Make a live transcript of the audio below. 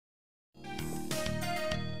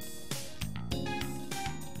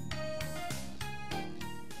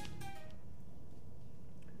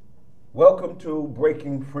Welcome to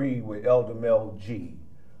Breaking Free with Elder Mel G.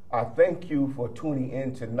 I thank you for tuning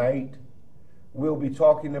in tonight. We'll be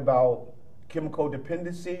talking about chemical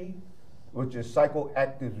dependency, which is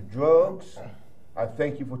psychoactive drugs. I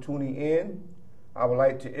thank you for tuning in. I would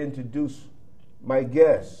like to introduce my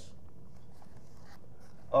guests.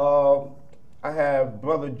 I have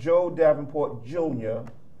Brother Joe Davenport Jr.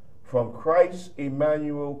 from Christ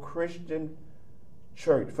Emmanuel Christian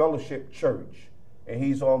Church, Fellowship Church, and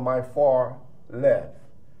he's on my far left.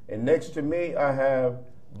 And next to me, I have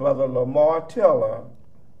Brother Lamar Teller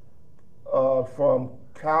from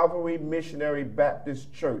Calvary Missionary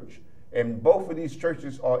Baptist Church, and both of these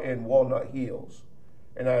churches are in Walnut Hills.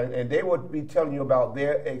 And they will be telling you about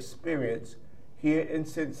their experience here in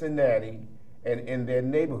Cincinnati and in their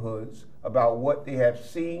neighborhoods about what they have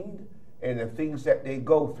seen and the things that they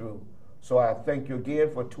go through. So I thank you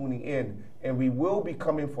again for tuning in. And we will be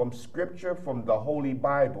coming from scripture from the Holy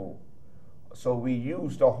Bible. So we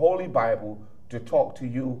use the Holy Bible to talk to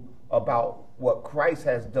you about what Christ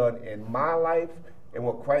has done in my life and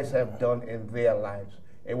what Christ has done in their lives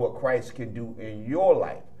and what Christ can do in your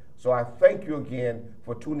life. So I thank you again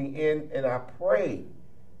for tuning in, and I pray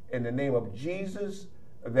in the name of Jesus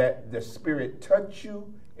that the Spirit touch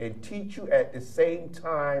you and teach you at the same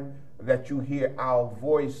time that you hear our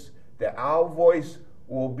voice, that our voice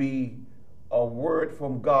will be a word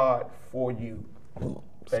from God for you.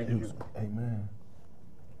 Thank you. Amen.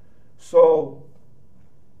 So,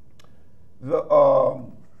 the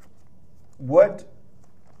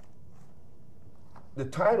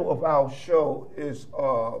title of our show is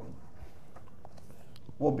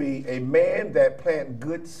will be "A Man That Plant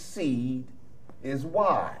Good Seed is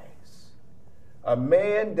Wise." A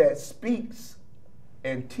man that speaks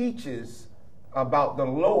and teaches about the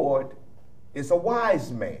Lord is a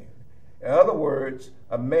wise man. In other words,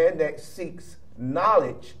 a man that seeks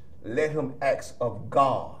knowledge, let him ask of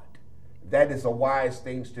God. That is a wise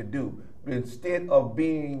thing to do. Instead of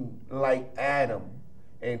being like Adam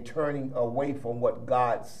and turning away from what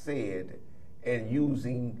God said and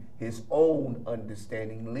using his own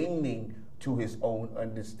understanding, leaning to his own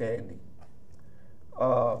understanding.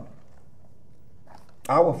 I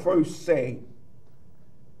will first say,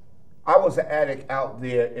 I was an addict out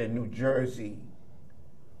there in New Jersey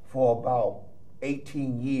for about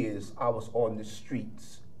 18 years. I was on the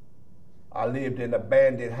streets. I lived in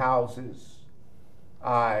abandoned houses.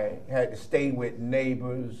 I had to stay with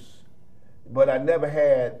neighbors, but I never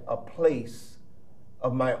had a place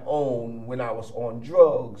of my own when I was on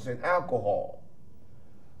drugs and alcohol.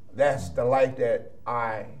 That's the life that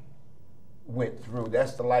I went through.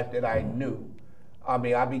 That's the life that I knew. I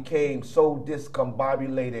mean, I became so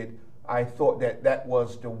discombobulated, I thought that that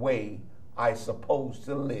was the way I supposed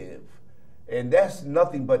to live. And that's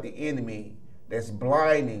nothing but the enemy that's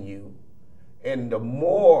blinding you. And the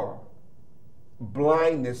more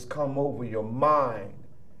blindness come over your mind,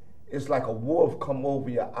 it's like a wolf come over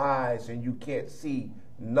your eyes and you can't see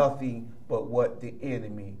nothing but what the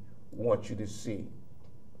enemy wants you to see.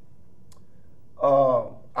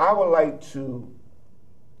 I would like to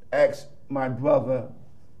ask my brother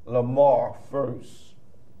Lamar first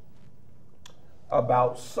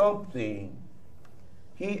about something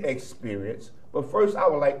he experienced. But first, I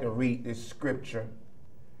would like to read this scripture.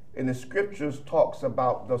 And the scriptures talks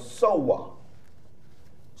about the sower.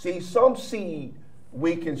 See, some seed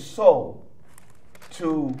we can sow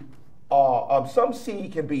to, some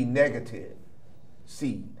seed can be negative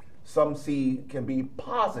seed. Some seed can be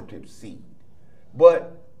positive seed.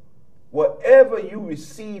 But whatever you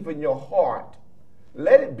receive in your heart,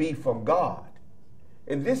 let it be from God.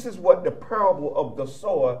 And this is what the parable of the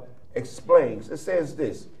sower explains. It says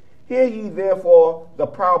this: "Hear ye therefore the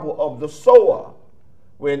parable of the sower.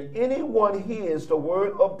 When anyone hears the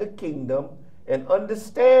word of the kingdom and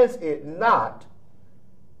understands it not,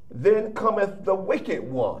 then cometh the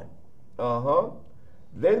wicked one."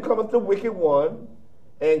 Then cometh the wicked one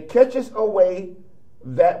and catches away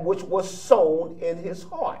that which was sown in his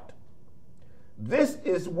heart. This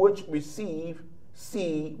is which receive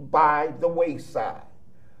seed by the wayside.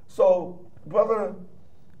 So, Brother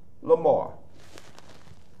Lamar,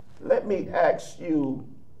 let me ask you,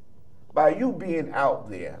 by you being out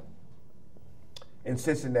there in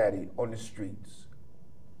Cincinnati on the streets,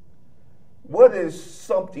 what is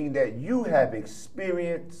something that you have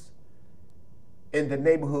experienced in the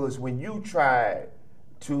neighborhoods when you try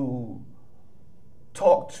to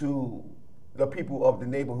talk to the people of the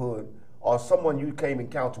neighborhood or someone you came in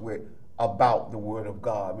encounter with about the word of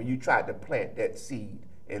God, when you tried to plant that seed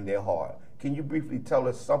in their heart? Can you briefly tell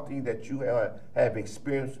us something that you have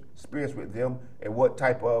experienced with them and what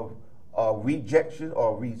type of rejection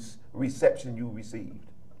or reception you received?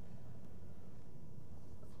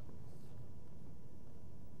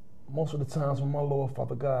 Most of the times when my Lord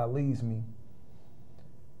Father God leads me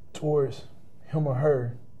towards him or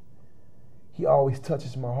her, he always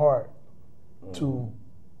touches my heart to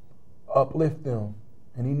uplift them,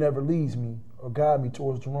 and he never leads me or guide me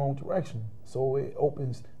towards the wrong direction. So it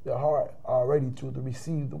opens their heart already to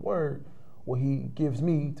receive the word, what he gives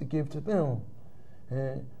me to give to them.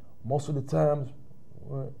 And most of the times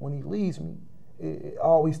when he leads me, it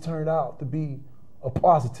always turned out to be a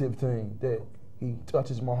positive thing that he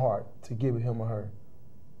touches my heart to give him or her.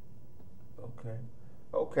 Okay.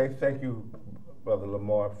 Okay, thank you, Brother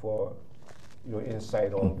Lamar, for your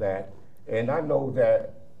insight on that. And I know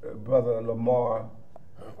that Brother Lamar,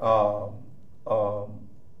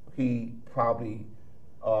 he probably,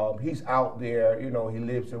 he's out there, you know, he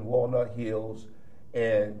lives in Walnut Hills.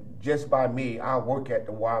 And just by me, I work at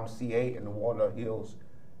the YMCA in the Walnut Hills.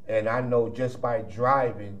 And I know just by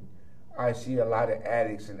driving, I see a lot of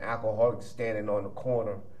addicts and alcoholics standing on the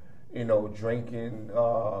corner, you know, drinking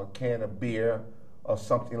a can of beer or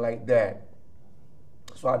something like that.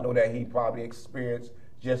 So I know that he probably experienced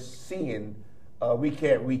just seeing, we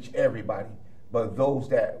can't reach everybody, but those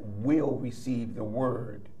that will receive the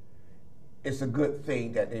word, it's a good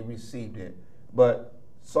thing that they received it. But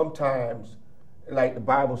sometimes, like the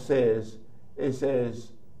Bible says, it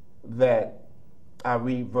says that, I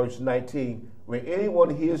read verse 19, when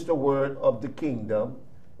anyone hears the word of the kingdom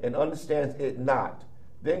and understands it not,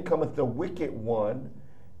 then cometh the wicked one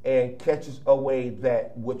and catches away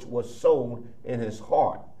that which was sown in his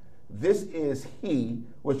heart. This is he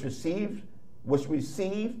which received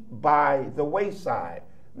by the wayside.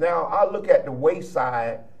 Now, I look at the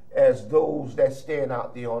wayside as those that stand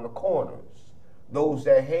out there on the corners, those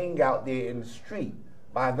that hang out there in the street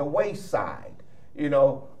by the wayside. You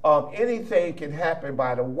know, anything can happen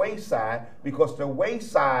by the wayside, because the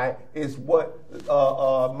wayside is what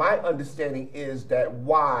my understanding is, that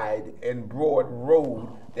wide and broad road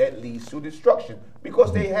that leads to destruction.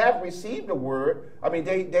 Because they have received the word. I mean,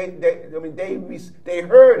 they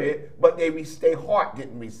heard it, but their heart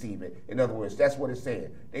didn't receive it. In other words, that's what it's saying.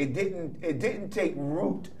 It didn't take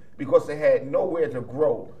root because they had nowhere to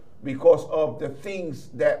grow, because of the things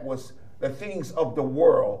of the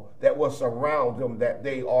world that was around them that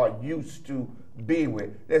they are used to being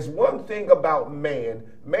with. There's one thing about man.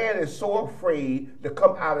 Man is so afraid to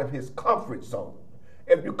come out of his comfort zone.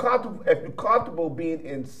 If you're comfortable being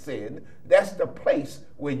in sin, that's the place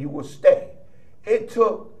where you will stay. It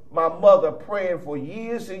took my mother praying for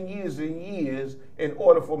years and years and years in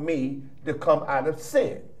order for me to come out of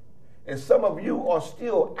sin. And some of you are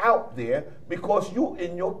still out there because you're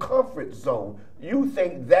in your comfort zone. You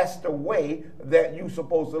think that's the way that you're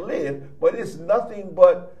supposed to live, but it's nothing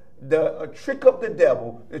but a trick of the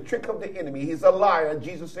devil, the trick of the enemy. He's a liar.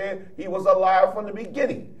 Jesus said he was a liar from the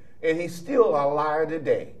beginning, and he's still a liar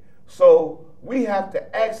today. So we have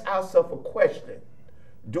to ask ourselves a question.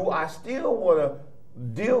 Do I still want to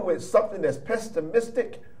deal with something that's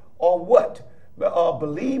pessimistic, or what?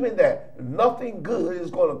 Believing that nothing good is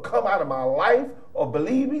going to come out of my life, or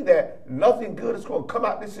believing that nothing good is going to come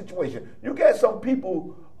out of this situation. You get some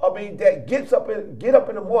people, that get up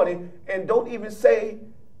in the morning and don't even say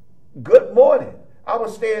good morning. I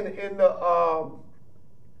was staying in the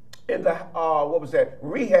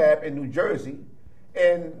rehab in New Jersey,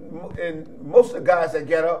 and most of the guys that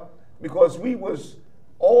get up, because we was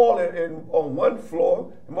all on one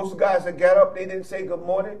floor, and most of the guys that got up, they didn't say good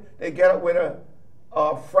morning. They got up with a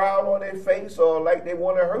frown on their face, or like they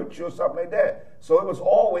want to hurt you or something like that. So it was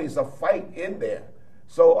always a fight in there.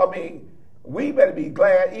 So, we better be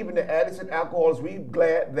glad, even the addicts and alcoholics, we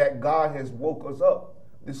glad that God has woke us up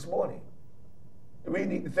this morning. We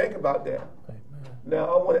need to think about that. Amen. Now,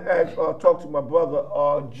 I want to talk to my brother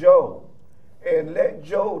Joe, and let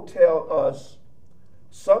Joe tell us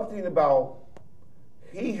something about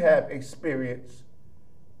he have experience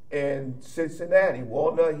in Cincinnati,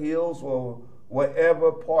 Walnut Hills, or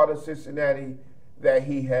whatever part of Cincinnati that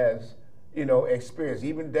he has, experienced,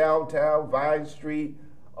 even downtown, Vine Street,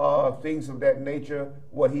 things of that nature,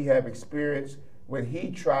 what he have experienced when he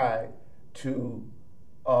tried to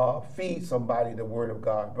feed somebody the word of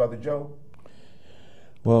God. Brother Joe?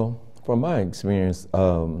 Well, from my experience,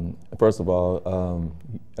 first of all,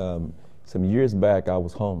 some years back, I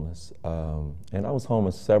was homeless, and I was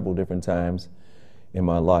homeless several different times in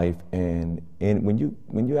my life. And when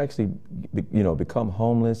you actually become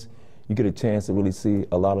homeless, you get a chance to really see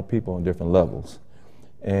a lot of people on different levels.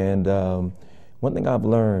 And one thing I've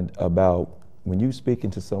learned about when you speaking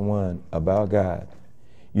to someone about God,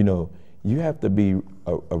 you have to be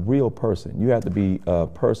a real person. You have to be a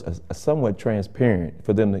somewhat transparent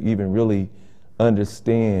for them to even really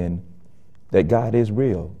understand that God is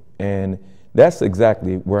real. And that's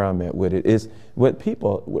exactly where I'm at with it. Is what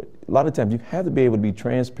people, a lot of times you have to be able to be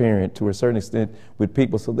transparent to a certain extent with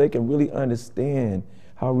people so they can really understand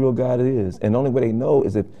how real God is. And the only way they know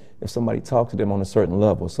is if somebody talks to them on a certain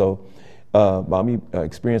level. So by me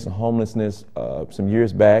experiencing homelessness some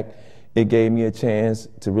years back, it gave me a chance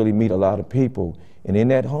to really meet a lot of people. And in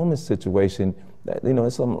that homeless situation, you know,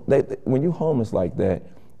 when you're homeless like that,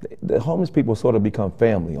 the homeless people sort of become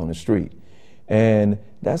family on the street. And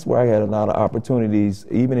that's where I had a lot of opportunities,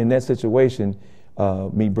 even in that situation,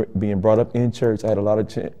 being brought up in church, I had a lot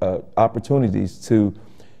of opportunities to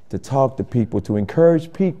talk to people, to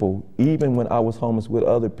encourage people, even when I was homeless with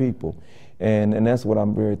other people. And that's what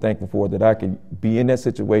I'm very thankful for, that I could be in that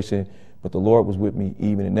situation, but the Lord was with me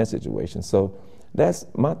even in that situation. So that's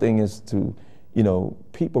my thing, is to, you know,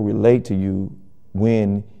 people relate to you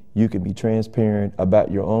when you can be transparent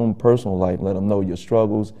about your own personal life, let them know your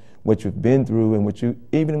struggles, what you've been through, and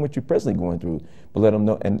even what you're presently going through. But let them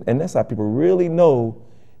know, and that's how people really know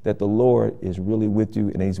that the Lord is really with you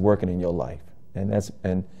and He's working in your life. And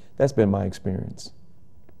that's been my experience,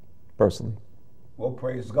 personally. Well,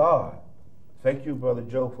 praise God. Thank you, Brother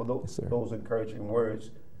Joe, for those encouraging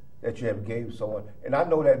words that you have gave someone. And I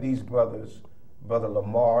know that these brothers, Brother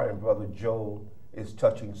Lamar and Brother Joe, is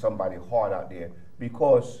touching somebody's heart out there,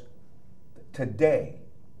 because today,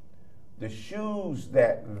 the shoes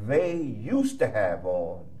that they used to have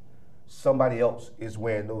on, somebody else is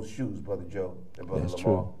wearing those shoes, Brother Joe and Brother That's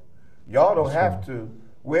Lamar. true. Y'all don't have to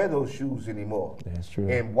wear those shoes anymore. That's true.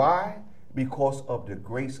 And why? Because of the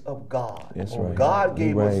grace of God. That's right. God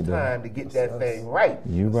gave You're us right, time to get that thing right.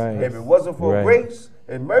 You're right. If it wasn't for You're right. grace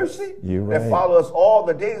and mercy You're that right. follow us all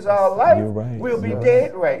the days of our life, You're right. we'll be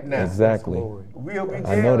dead right now. Exactly. We'll be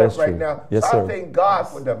I know dead that's right true. now. Yes, so sir. I thank God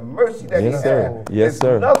for the mercy that Yes, He sir. has. Yes,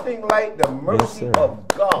 sir. There's nothing like the mercy sir. of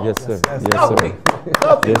God. Yes, sir. Yes, Nothing. sir.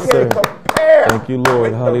 Nothing Yes, can sir. compare. Thank you, Lord.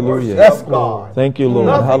 with Hallelujah. The mercy of God. Thank you, Lord.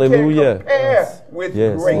 Nothing Hallelujah. can compare with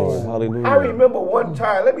Yes, grace. Lord. Hallelujah. I remember one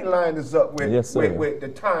time, let me line this up with, Yes, sir. with the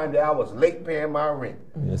time that I was late paying my rent.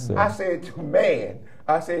 Yes, sir. I said to man,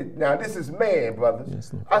 now this is man, brothers.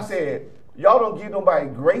 Yes, Lord. I said, y'all don't give nobody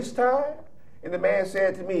grace time? And the man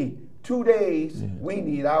said to me, 2 days, we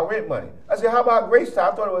need our rent money. I said, how about grace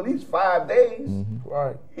time? I thought it was at least 5 days. Mm-hmm.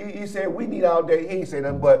 Right. He said, we need our day. He ain't say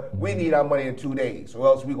nothing, but we need our money in 2 days, or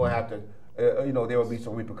else we're going to have to, there will be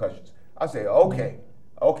some repercussions. I said, okay.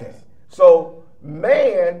 So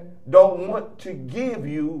man don't want to give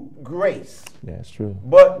you grace. That's true.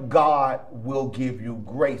 But God will give you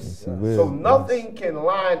grace. Yes, He will. So nothing can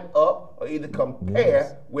line up or either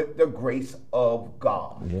compare with the grace of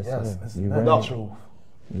God. Yes, Yes, sir. that's You're not right. the truth.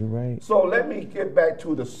 You're right. So let me get back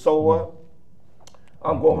to the sower.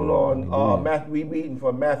 I'm going on Matthew. We reading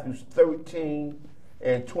from Matthew 13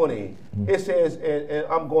 and 20. It says, and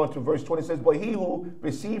I'm going to verse 20. It says, but he who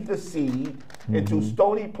received the seed into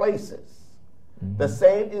stony places, the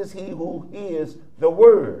same is he who hears the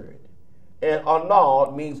word, and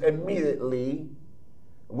anal means immediately,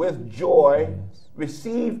 with joy,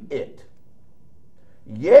 receive it.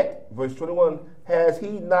 Yet, verse 21, has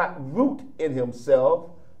he not root in himself,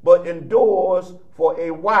 but endures for a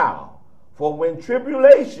while. For when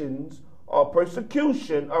tribulations or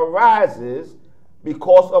persecution arises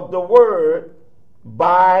because of the word,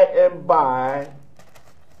 by and by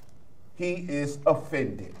he is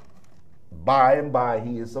offended. By and by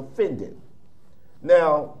he is offended.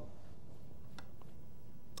 Now,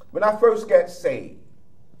 when I first got saved,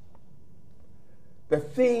 the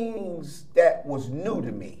things that was new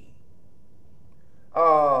to me,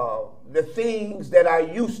 the things that I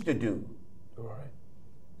used to do,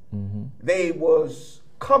 they was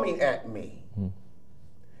coming at me.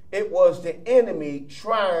 It was the enemy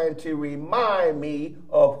trying to remind me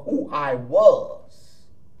of who I was,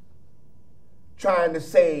 trying to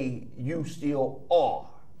say you still are.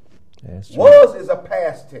 That's true. Was is a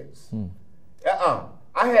past tense.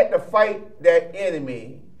 I had to fight that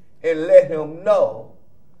enemy and let him know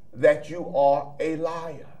that you are a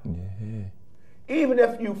liar. Yeah. Even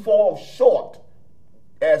if you fall short,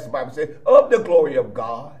 as the Bible says, of the glory of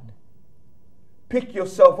God, pick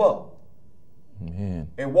yourself up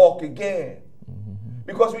and walk again.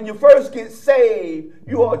 Because when you first get saved,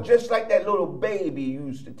 you are just like that little baby you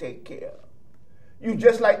used to take care of. You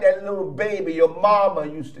just like that little baby your mama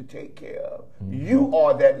used to take care of. You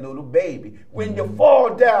are that little baby. When you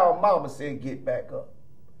fall down, mama said, get back up.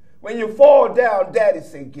 When you fall down, daddy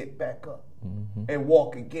said, get back up and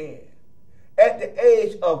walk again. At the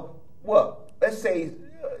age of what? Let's say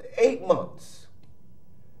 8 months,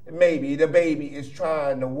 maybe the baby is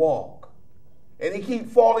trying to walk, and he keep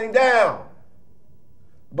falling down.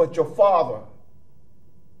 But your father,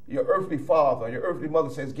 your earthly father, your earthly mother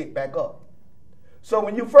says, get back up. So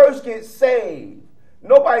when you first get saved,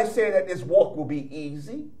 nobody said that this walk will be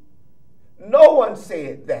easy. No one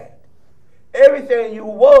said that. Everything you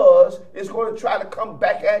was is going to try to come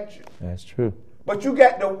back at you. That's true. But you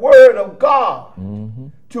got the word of God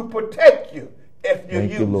to protect you if you use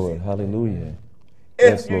it. Thank you, Lord. Hallelujah.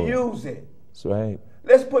 If you use it. That's right.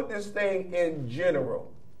 Let's put this thing in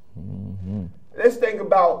general. Let's think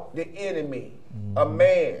about the enemy, a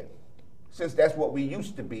man, since that's what we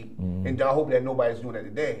used to be, and I hope that nobody's doing that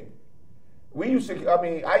today. I used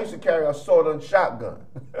to carry a sword and shotgun.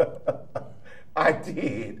 I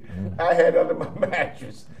did. I had under my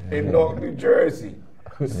mattress in North New Jersey.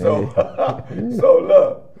 So, so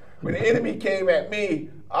look, when the enemy came at me,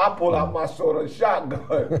 I pulled out my sword and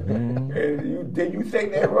shotgun. And did you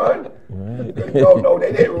think they run? Right. No,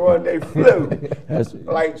 they didn't run. They flew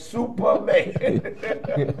like Superman.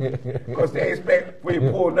 Because they expect me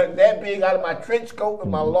to pull nothing that big out of my trench coat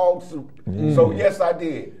and my long suit. So yes, I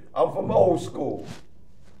did. I'm from old school.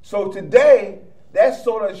 So today, that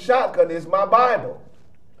sword and shotgun is my Bible.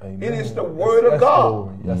 Amen. It is the word of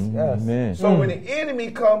God. Yes, yes. Amen. So when the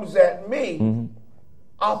enemy comes at me,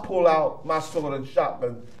 I'll pull out my sword and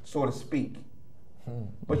shotgun, so to speak.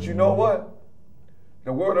 But you know what?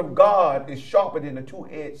 The word of God is sharper than a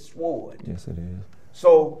two-edged sword. Yes, it is.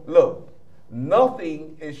 So look,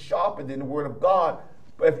 nothing is sharper than the word of God.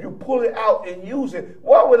 But if you pull it out and use it,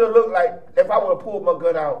 what would it look like if I would have pulled my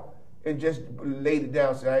gun out and just laid it down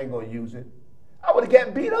and said I ain't going to use it? I would have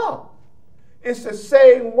gotten beat up. It's the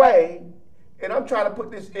same way, and I'm trying to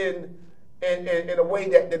put this in a way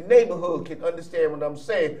that the neighborhood can understand what I'm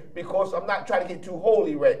saying, because I'm not trying to get too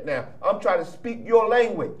holy right now. I'm trying to speak your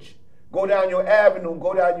language. Go down your avenue,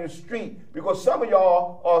 go down your street, because some of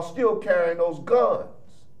y'all are still carrying those guns.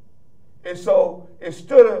 And so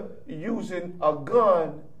instead of using a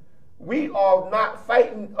gun, we are not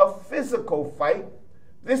fighting a physical fight.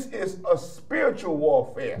 This is a spiritual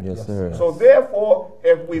warfare. Yes, sir. So therefore,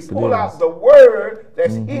 if we pull out the word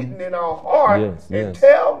that's hidden in our heart and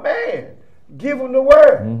tell man, give him the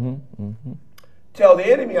word. Tell the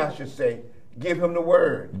enemy, I should say, give him the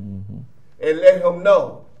word. And let him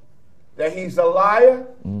know that he's a liar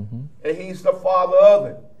and he's the father of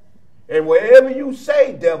it. And whatever you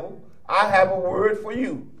say, devil, I have a word for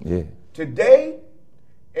you. Yeah. Today,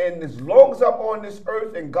 and as long as I'm on this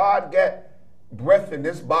earth and God got breath in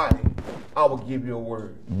this body, I will give you a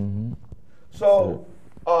word. So,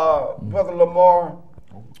 Brother Lamar,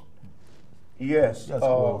 yes,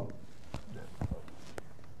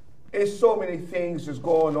 it's so many things that's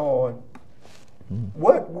going on.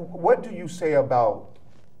 What do you say about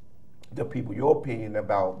the people, your opinion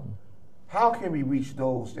about how can we reach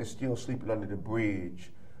those that's still sleeping under the bridge,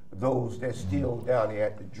 those that's still down there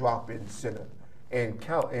at the drop-in center,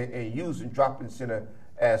 and using drop-in center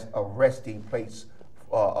as a resting place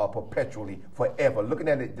perpetually, forever, looking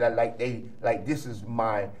at it like this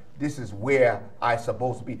is where I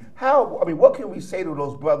supposed to be. What can we say to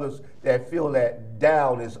those brothers that feel that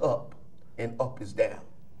down is up and up is down?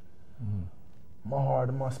 My heart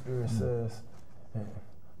and my spirit says,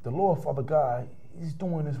 the Lord Father God, he's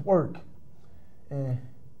doing his work, and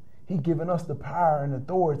he giving us the power and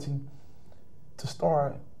authority to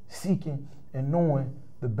start seeking and knowing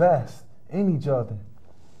the best in each other.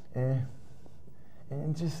 And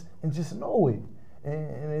just know it,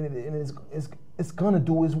 and it's gonna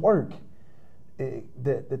do his work.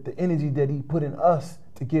 That the energy that he put in us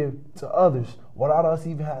to give to others, without us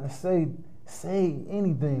even having to say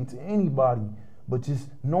anything to anybody, but just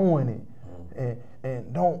knowing it,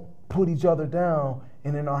 and don't put each other down,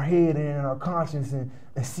 and in our head and in our conscience, and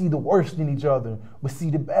see the worst in each other, but see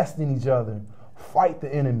the best in each other. Fight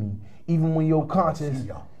the enemy, even when your conscience,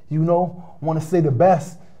 want to say the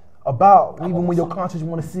best about, even when your conscience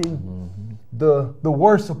want to see the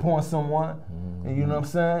worst upon someone, and you know what I'm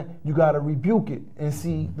saying, you got to rebuke it and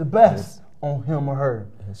see the best on him or her.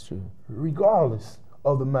 That's true. Regardless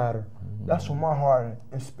of the matter. That's what my heart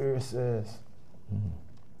and spirit says.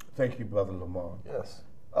 Thank you, Brother Lamar. Yes.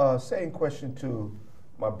 Same question to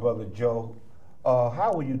my brother Joe.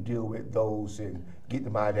 How will you deal with those and get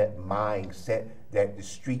them out of that mindset that the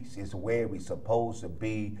streets is where we supposed to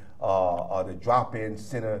be, the drop-in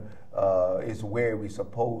center is where we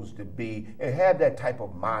supposed to be, and have that type of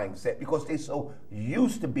mindset because they're so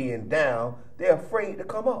used to being down, they're afraid to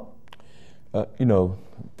come up?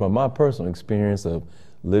 From my personal experience of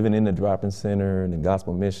living in the drop-in center and the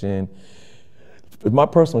gospel mission, my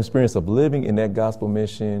personal experience of living in that gospel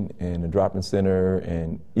mission and the drop-in center,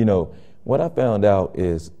 and what I found out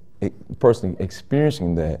is, personally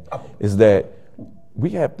experiencing that, is that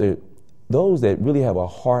we have to, those that really have a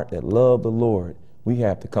heart that love the Lord, we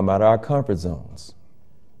have to come out of our comfort zones.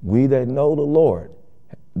 We that know the Lord,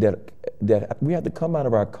 that we have to come out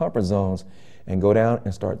of our comfort zones and go down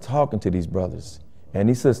and start talking to these brothers and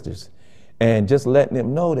these sisters, and just letting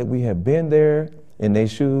them know that we have been there in their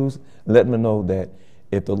shoes, letting them know that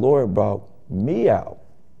if the Lord brought me out,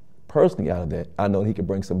 personally out of that, I know he can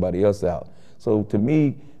bring somebody else out. So to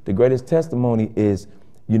me, the greatest testimony is,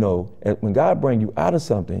 when God brings you out of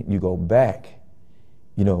something, you go back,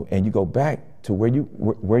 and you go back to where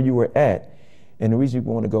you were at. And the reason you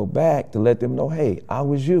want to go back, to let them know, hey, I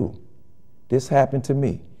was you. This happened to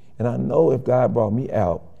me. And I know if God brought me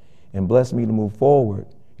out and blessed me to move forward,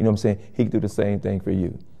 he can do the same thing for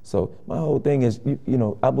you. So my whole thing is,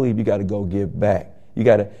 I believe you got to go give back. You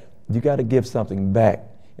got to give something back.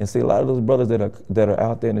 And see, a lot of those brothers that are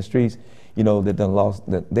out there in the streets,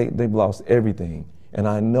 they've lost everything. And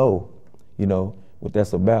I know, what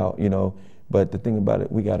that's about, but the thing about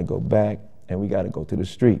it, we got to go back and we got to go to the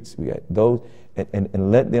streets. We got those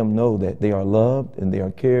and let them know that they are loved and they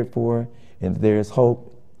are cared for and there is hope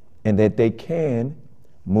and that they can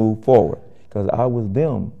move forward. Because I was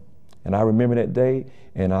them, and I remember that day,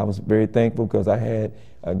 and I was very thankful because I had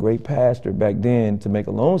a great pastor back then, to make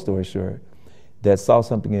a long story short, that saw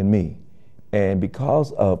something in me. And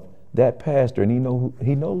because of that pastor, and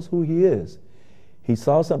he knows who he is, he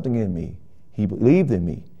saw something in me. He believed in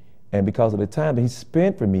me. And because of the time that he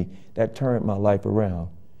spent for me, that turned my life around.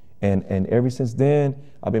 And ever since then,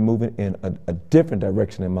 I've been moving in a different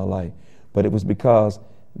direction in my life. But it was because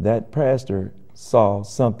that pastor saw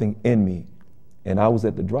something in me. And I was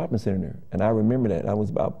at the drop-in center, and I remember that. I was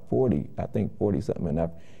about 40, I think 40-something,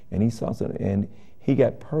 and he saw something, and he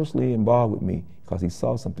got personally involved with me because he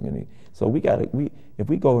saw something in me. So if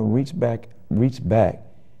we go and reach back, and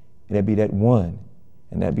that'd be that one,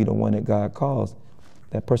 and that'd be the one that God calls,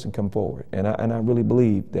 that person come forward. And I really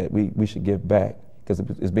believe that we should give back, because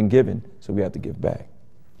it's been given, so we have to give back.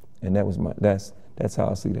 And that's how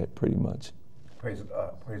I see that pretty much. Praise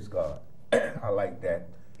God. Praise God. I like that.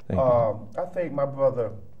 Thank you. I think my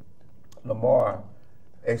brother Lamar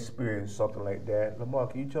experienced something like that. Lamar,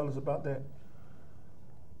 can you tell us about that?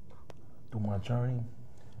 Through my journey.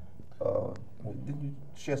 Didn't you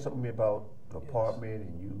share something with me about the apartment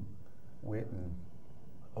and you went and?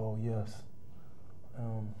 Oh yes.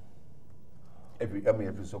 If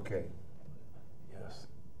it's okay. Yes.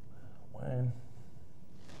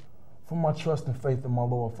 From my trust and faith in my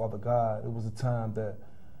Lord, Father God, it was a time that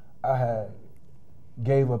I had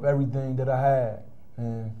gave up everything that I had,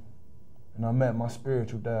 and I met my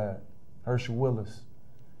spiritual dad, Herschel Willis,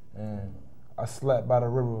 and I slept by the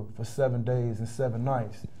river for 7 days and 7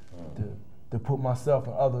 nights to put myself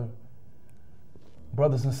in other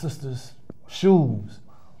brothers and sisters' shoes,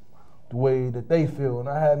 the way that they feel. And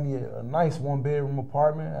I had me a nice 1-bedroom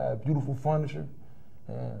apartment. I had beautiful furniture,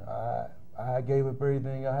 and I gave up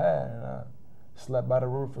everything I had, and I slept by the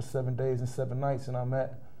river for 7 days and 7 nights, and I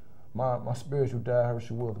met my spiritual dad,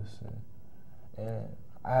 Herschel Willis. And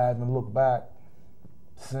I haven't looked back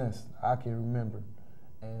since I can remember.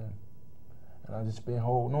 And I've just been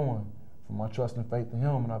holding on for my trust and faith in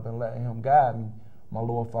him, and I've been letting him guide me, my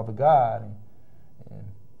Lord, Father God.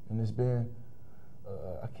 And it's been,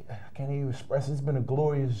 I can't even express it. It's been a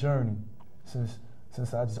glorious journey since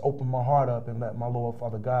I just opened my heart up and let my Lord,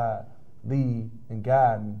 Father God lead and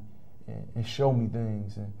guide me and show me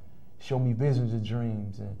things and show me visions and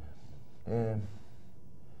dreams and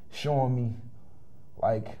showing me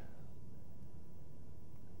like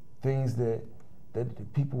things that the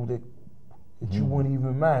people that you wouldn't even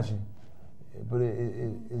imagine. But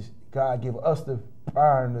it's God give us the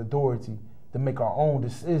power and the authority to make our own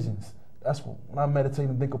decisions. That's when I meditate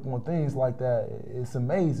and think upon things like that, it's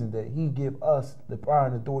amazing that he give us the power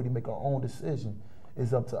and authority to make our own decision.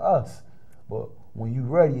 It's up to us. But when you're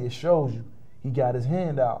ready, it shows you he got his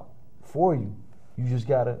hand out for you. You just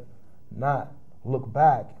got to not look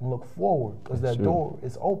back and look forward, because that door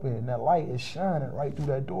is open and that light is shining right through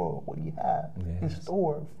that door. What do you have in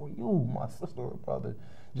store for you, my sister or brother?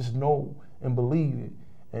 Just know and believe it,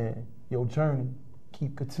 and your journey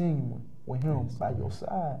keep continuing with him by your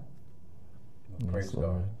side. Praise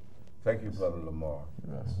God. Thank you, Brother Lamar.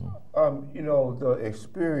 Yes. The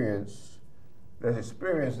experience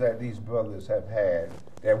that these brothers have had,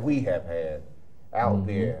 that we have had out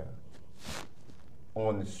there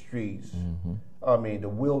on the streets, the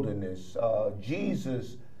wilderness.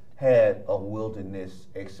 Jesus had a wilderness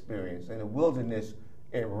experience. In the wilderness,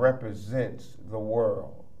 it represents the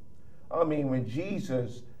world. I mean, when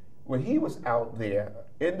Jesus, when he was out there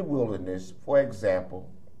in the wilderness, for example,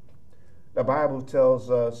 the Bible tells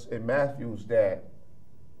us in Matthew that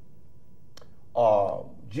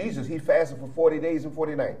Jesus, he fasted for 40 days and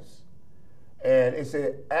 40 nights. And it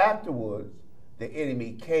said afterwards, the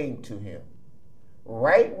enemy came to him.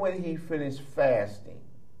 Right when he finished fasting,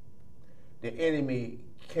 the enemy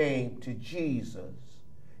came to Jesus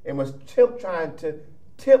and was trying to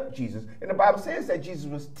tempt Jesus. And the Bible says that Jesus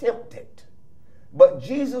was tempted. But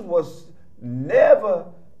Jesus was never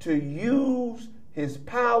to use his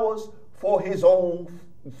powers for his own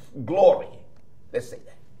glory. Let's say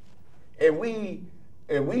that. And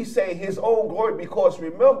we say his own glory because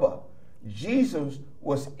remember, Jesus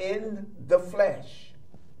was in the flesh.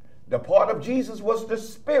 The part of Jesus was the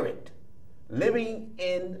spirit living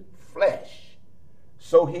in flesh.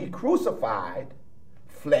 So he crucified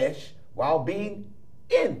flesh while being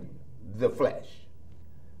in the flesh.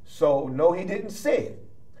 So no, he didn't sin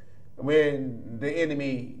when the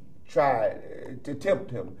enemy tried to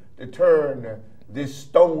tempt him to turn this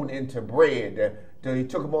stone into bread. He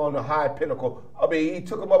took him on the high pinnacle. I mean, he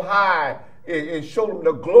took him up high and showed him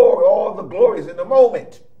the glory, all the glories in the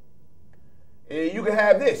moment. And you can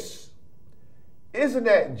have this. Isn't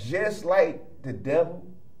that just like the devil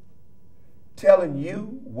telling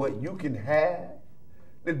you what you can have?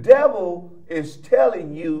 The devil is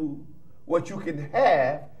telling you what you can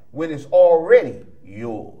have when it's already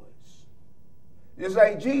yours. Just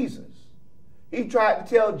like Jesus. He tried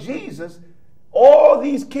to tell Jesus, all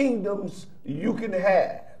these kingdoms you can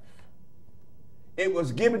have. It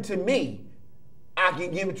was given to me. I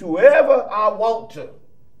can give it to whoever I want to.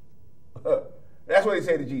 That's what he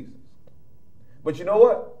said to Jesus. But you know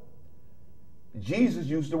what? Jesus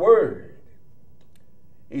used the word.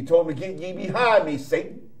 He told me, get ye behind me,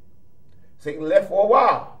 Satan. Satan left for a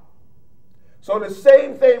while. So the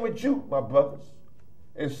same thing with you, my brothers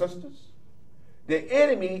and sisters. The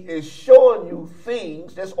enemy is showing you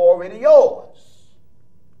things that's already yours.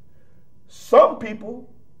 Some people,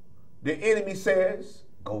 the enemy says,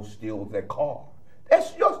 go steal their car.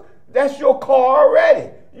 That's your car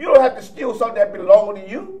already. You don't have to steal something that belongs to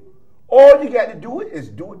you. All you got to do is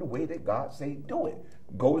do it the way that God say do it.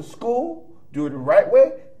 Go to school, do it the right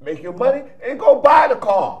way, make your money, and buy the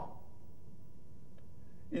car.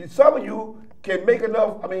 Some of you can make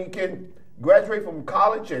enough, can graduate from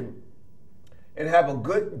college and have a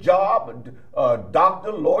good job, a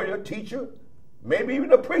doctor, lawyer, teacher, maybe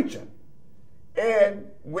even a preacher. And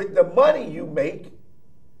with the money you make,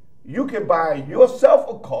 you can buy yourself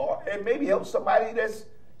a car and maybe help somebody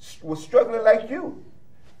was struggling like you.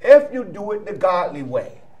 If you do it the godly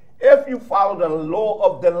way, if you follow the law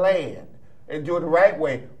of the land and do it the right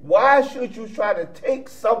way, why should you try to take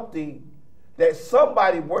something that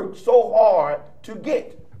somebody worked so hard to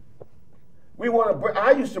get?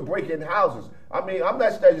 I used to break in houses. I'm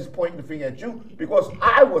not just pointing the finger at you because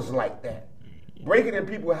I was like that. Breaking in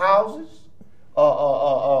people's houses,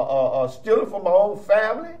 stealing from my own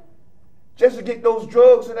family, just to get those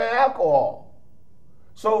drugs and that alcohol.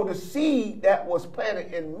 So the seed that was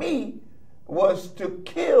planted in me was to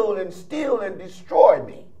kill and steal and destroy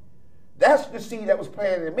me. That's the seed that was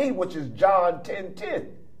planted in me, which is John 10:10.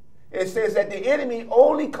 It says that the enemy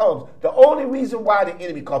only comes. The only reason why the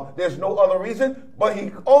enemy comes, there's no other reason, but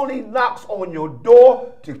he only knocks on your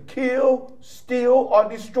door to kill, steal, or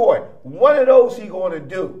destroy. One of those he's going to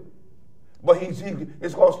do. But it's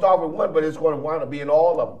going to start with one, but it's going to wind up being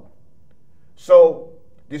all of them. So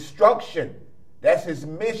destruction, that's his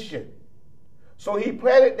mission. So he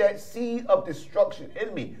planted that seed of destruction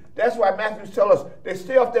in me. That's why Matthew tells us they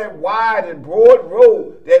stay off that wide and broad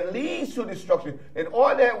road that leads to destruction. And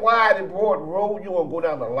on that wide and broad road, you're going to go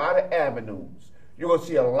down a lot of avenues. You're going to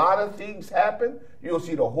see a lot of things happen. You're going to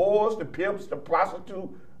see the whores, the pimps, the prostitute,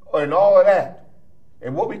 and all of that.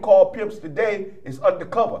 And what we call pimps today is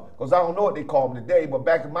undercover. Because I don't know what they call them today, but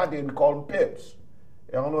back in my day, we called them pimps.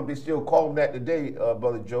 I don't know if they still call them that today,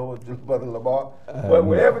 Brother Joe, Brother Lamar. But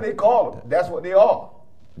whatever they call them, that's what they are.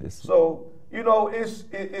 So, it's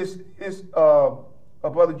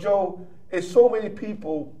Brother Joe, it's so many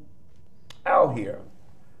people out here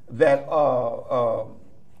that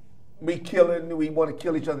we killing, we want to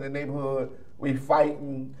kill each other in the neighborhood, we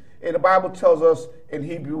fighting. And the Bible tells us in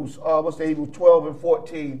Hebrews 12 and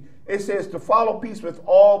 14, it says to follow peace with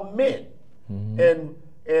all men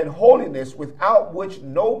and holiness, without which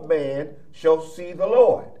no man shall see the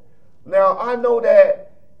Lord. Now, I know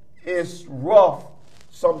that it's rough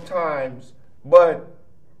sometimes, but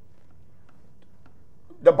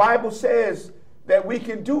the Bible says that we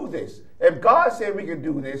can do this. If God said we can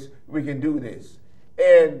do this, we can do this.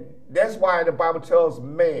 And that's why the Bible tells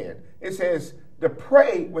man, it says to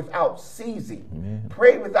pray without ceasing. Amen.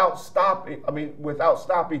 Pray without stopping. Without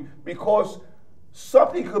stopping, because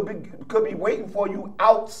something could be waiting for you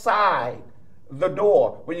outside the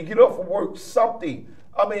door. When you get off from work, something.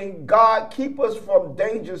 God keep us from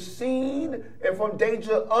danger seen and from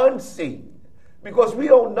danger unseen. Because we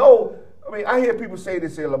don't know. I hear people say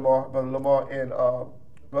this here, Brother Lamar and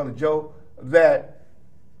Brother Joe, that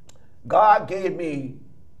God gave me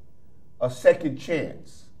a second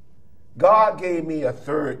chance. God gave me a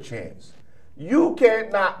third chance. You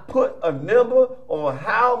cannot put a number on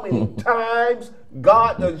how many times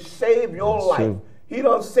God done saved your That's life. true. He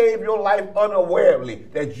done saved your life unawarely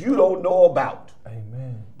that you don't know about.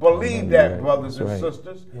 Amen. Believe that, brothers That's and right.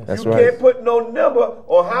 sisters. That's You right. can't put no number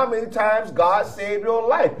on how many times God saved your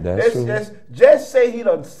life. That's true. Just say he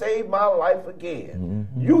done saved my life again.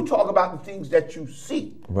 You talk about the things that you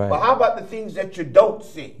see. Right. But how about the things that you don't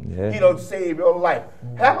see? Yeah. He done saved your life.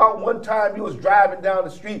 How about one time you was driving down the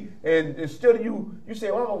street and instead of you say,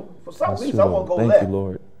 well, for some That's reason true. I want to go Thank left. you,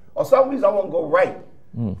 Lord. Or some reason I want to go right.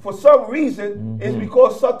 For some reason, it's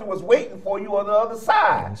because something was waiting for you on the other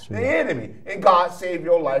side, That's true. the enemy, and God saved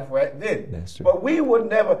your life right then. That's true. But we would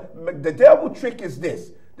never. The devil trick is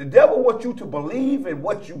this: the devil wants you to believe in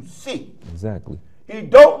what you see. Exactly. He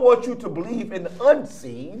don't want you to believe in the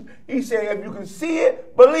unseen. He said, if you can see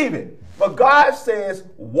it, believe it. But God says,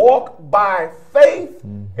 walk by faith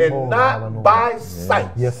and not hallelujah. by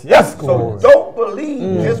sight. Yes, yes, So Lord. don't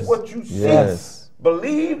believe just what you see. Yes.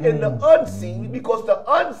 Believe in the unseen, because the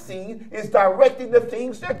unseen is directing the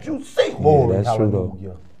things that you see. Glory, Yeah, that's true though.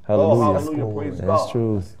 hallelujah. Hallelujah. Oh, hallelujah, Lord. praise That's God.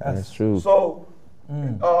 true. That's true. So,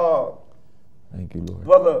 Thank you, Lord.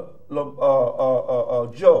 Brother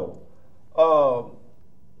Joe,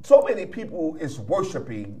 so many people is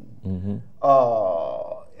worshiping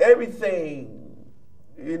everything.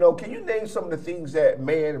 Can you name some of the things that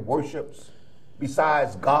man worships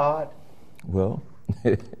besides God? Well,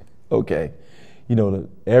 okay.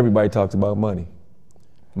 Everybody talks about money,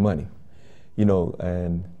 and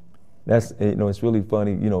that's, it's really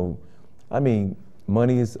funny.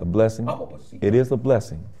 Money is a blessing. It is a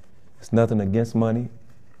blessing. It's nothing against money.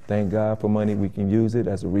 Thank God for money. We can use it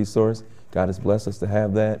as a resource. God has blessed us to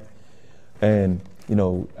have that. And, a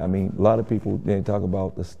lot of people, they talk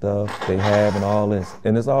about the stuff they have and all this,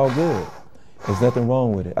 and it's all good. There's nothing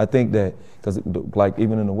wrong with it. I think that, because like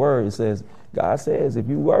even in the Word, it says, God says, if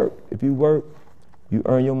you work, you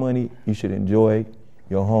earn your money, you should enjoy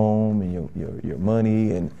your home and your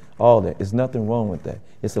money and all that. There's nothing wrong with that.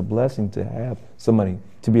 It's a blessing to have somebody,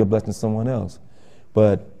 to be a blessing to someone else.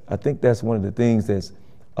 But I think that's one of the things that's,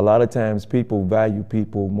 a lot of times people value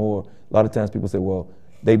people more. A lot of times people say, well,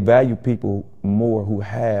 they value people more who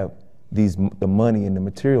have the money and the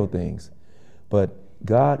material things. But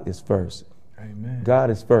God is first. Amen. God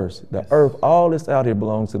is first. The earth, all this out here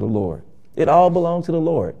belongs to the Lord. It all belongs to the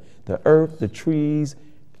Lord. The earth, the trees,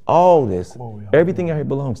 all this, everything out here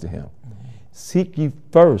belongs to Him. Seek ye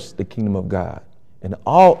first the kingdom of God, and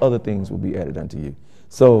all other things will be added unto you.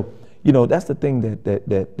 So, that's the thing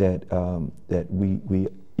that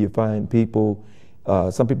you find people.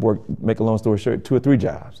 Some people make a long story short, 2 or 3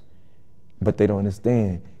 jobs, but they don't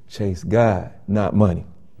understand. Chase God, not money.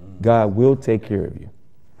 God will take care of you.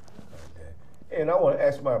 And I want to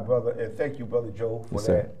ask my brother, and thank you, Brother Joe, for Yes,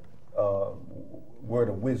 sir. that word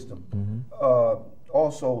of wisdom.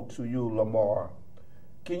 Also to you, Lamar,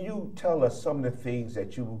 can you tell us some of the things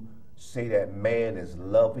that you say that man is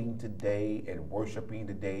loving today and worshiping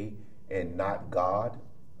today and not God?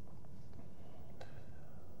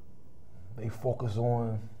 They focus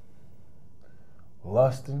on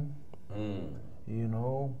lusting, and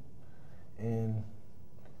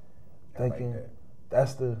thinking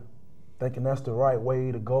that's the right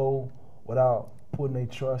way to go without putting their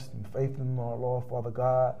trust and faith in our Lord Father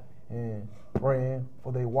God and praying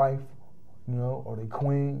for their wife, or their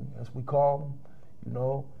queen, as we call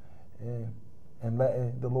them, and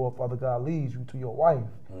letting the Lord Father God lead you to your wife,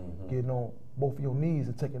 getting on both of your knees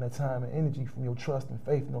and taking that time and energy from your trust and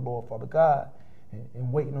faith in the Lord Father God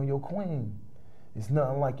and waiting on your queen. It's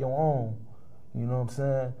nothing like your own. You know what I'm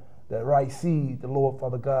saying? That right seed the Lord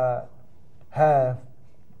Father God have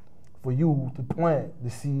for you to plant the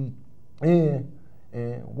seed in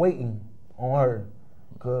and waiting on her,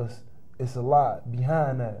 because it's a lot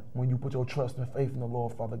behind that when you put your trust and faith in the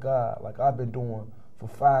Lord Father God, like I've been doing for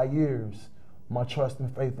 5 years. My trust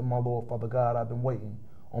and faith in my Lord Father God, I've been waiting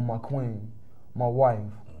on my queen, my wife,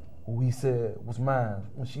 who He said was mine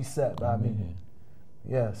when she sat by me.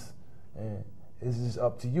 Yes, and it's just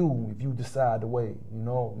up to you if you decide to wait.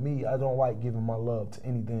 Me, I don't like giving my love to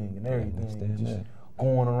anything and everything. Just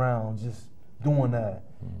going around just doing that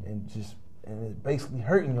and it's basically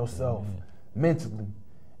hurting yourself mentally,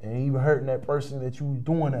 and even hurting that person that you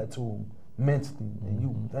doing that to mentally, and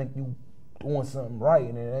you think you doing something right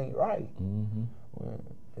and it ain't right. Well,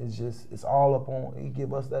 it's all up on, he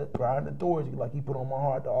give us that pride and authority, like he put on my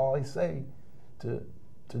heart to always say, to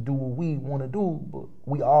do what we want to do, but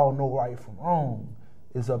we all know right from wrong.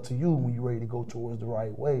 It's up to you when you're ready to go towards the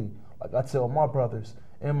right way. Like I tell my brothers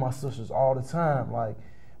and my sisters all the time, like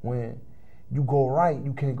when you go right,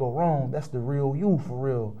 you can't go wrong. That's the real you for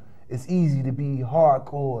real. It's easy to be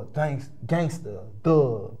hardcore, gangster,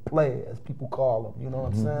 thug, player, as people call them. You know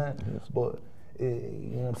what I'm saying? Yes. But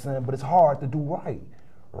you know what I'm saying. But it's hard to do right.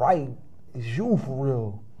 Right is you for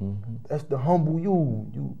real. That's the humble you.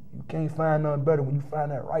 You can't find nothing better when you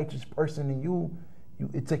find that righteous person in you.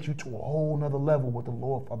 It takes you to a whole nother level what the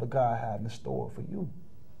Lord Father God had in store for you.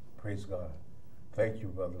 Praise God. Thank you,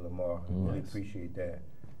 Brother Lamar. I really appreciate that.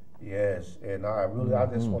 Yes, and I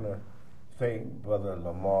just want to thank Brother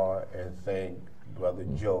Lamar and thank Brother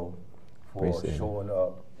Joe for showing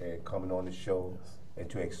up and coming on the show and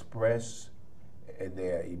to express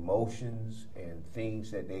their emotions and things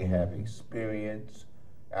that they have experienced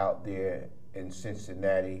out there in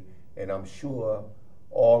Cincinnati, and I'm sure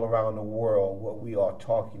all around the world what we are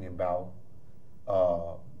talking about,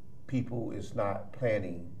 people is not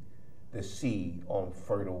planting the seed on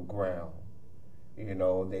fertile ground. You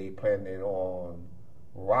know, they plant it on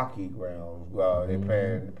rocky ground. They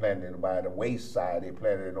plant it by the wayside. They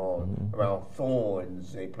plant it on around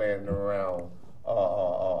thorns. They plant it around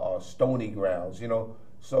stony grounds. You know,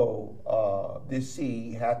 so this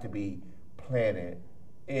seed had to be planted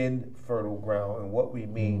in fertile ground. And what we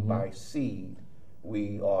mean by seed,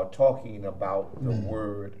 we are talking about the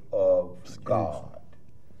Word of God.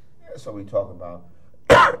 That's what we talk about.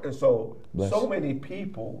 And so many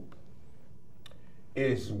people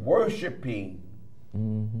is worshiping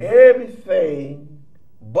everything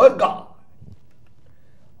but God.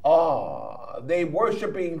 They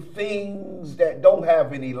worshiping things that don't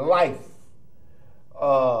have any life.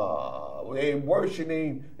 They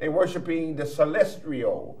worshiping the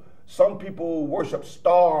celestial. Some people worship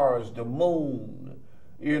stars, the moon,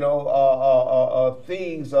 you know,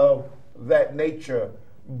 things of that nature.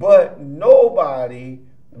 But nobody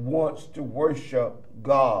wants to worship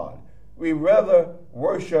God. We rather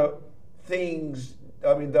worship things.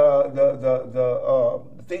 I mean, the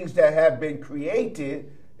things that have been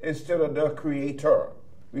created instead of the Creator.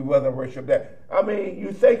 We rather worship that. I mean,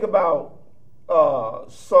 you think about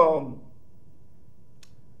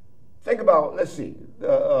let's see,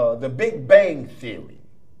 the Big Bang Theory.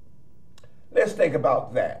 Let's think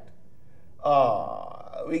about that.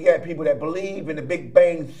 We got people that believe in the Big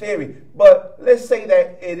Bang Theory, but let's say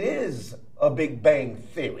that it is a Big Bang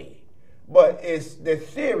Theory, but the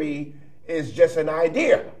theory is just an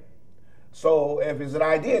idea. So if it's an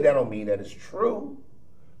idea, that don't mean that it's true.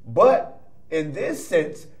 But in this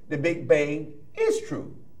sense, the Big Bang is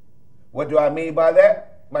true. What do I mean by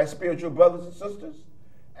that, my spiritual brothers and sisters?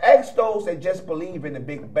 Ask those that just believe in the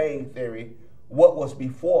Big Bang Theory, what was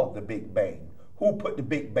before the Big Bang? Who put the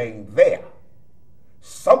Big Bang there?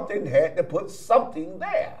 Something had to put something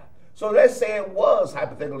there. So let's say it was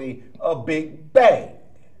hypothetically a Big Bang.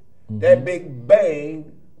 That Big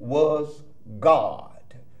Bang was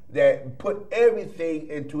God that put everything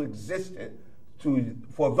into existence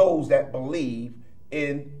for those that believe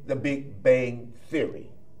in the Big Bang Theory.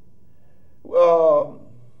 We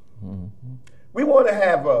want to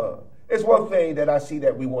have it's one thing that I see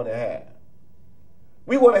that we want to have.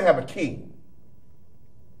 We want to have a king.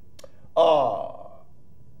 Who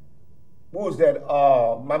was that?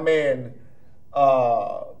 My man,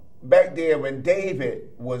 back there when David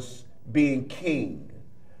was being king.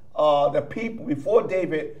 The people before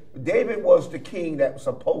David was the king that was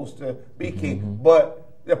supposed to be king, but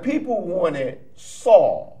the people wanted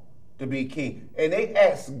Saul to be king, and they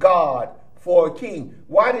asked God for a king.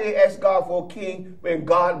 Why did they ask God for a king when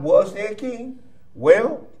God was their king?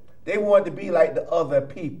 Well, they wanted to be like the other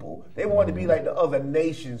people. They wanted to be like the other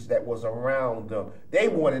nations that was around them. They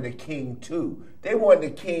wanted a king too. They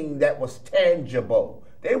wanted a king that was tangible.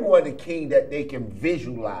 They wanted a king that they can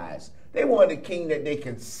visualize. They wanted a king that they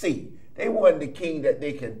can see. They wanted a king that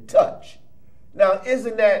they can touch. Now,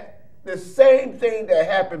 isn't that the same thing that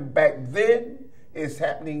happened back then is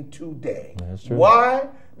happening today? That's true. Why?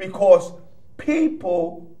 Because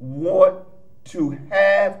people want to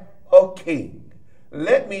have a king.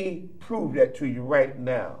 Let me prove that to you right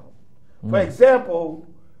now. For example,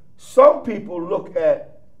 some people look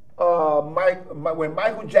at when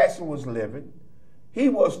Michael Jackson was living, he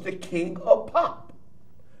was the king of pop.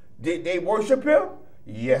 Did they worship him?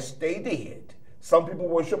 Yes, they did. Some people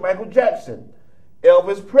worship Michael Jackson,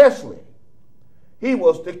 Elvis Presley. He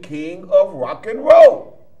was the king of rock and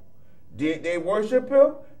roll. Did they worship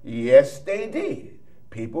him? Yes, they did.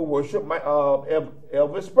 People worship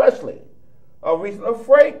Elvis Presley, Aretha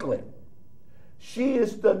Franklin. She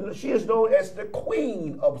is known as the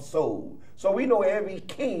queen of soul. So we know every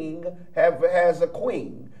king has a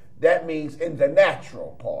queen. That means in the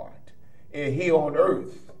natural part, here on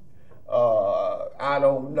earth. I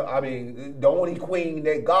don't know. I mean, the only queen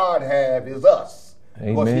that God have is us.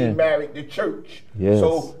 Amen. Because he married the church. Yes.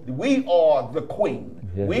 So we are the queen.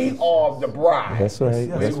 Yes. We are the bride. That's right.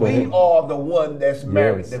 That's we right. are the one that's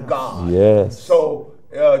married Yes. to God. Yes. So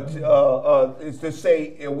it's to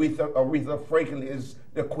say Aretha Franklin is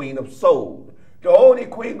the queen of soul. The only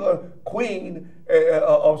queen of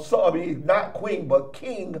soul, I mean, not queen, but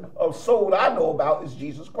king of soul I know about is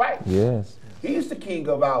Jesus Christ. Yes. He's the king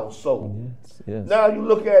of our soul. Yes. Yes. Now you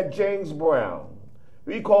look at James Brown.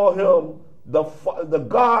 We call him the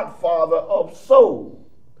godfather of soul.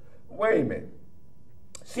 Wait a minute.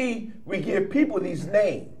 See, we give people these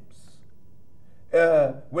names.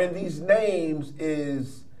 When these names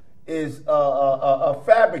is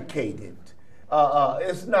fabricated,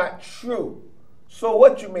 it's not true. So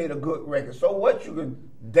what, you made a good record? So what, you can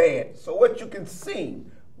dance? So what, you can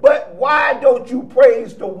sing? But why don't you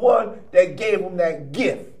praise the one that gave them that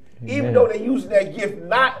gift? Amen. Even though they're using that gift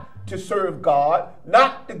not to serve God,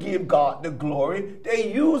 not to give God the glory, they're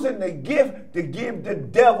using the gift to give the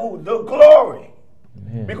devil the glory.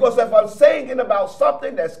 Amen. Because if I'm singing about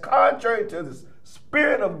something that's contrary to the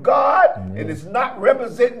Spirit of God, amen, and it's not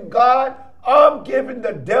representing God, I'm giving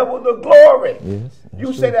the devil the glory. Yes,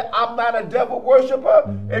 you say that I'm not a devil worshiper.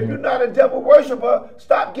 Mm-hmm. If you're not a devil worshiper,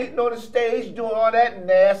 stop getting on the stage doing all that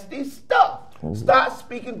nasty stuff. Ooh. Stop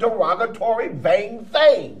speaking derogatory, vain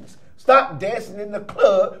things. Stop dancing in the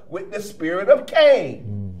club with the spirit of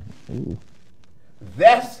Cain. Mm-hmm.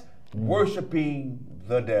 That's worshiping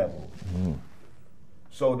the devil. Mm-hmm.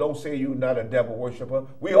 So don't say you're not a devil worshiper.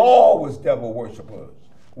 We all was devil worshipers.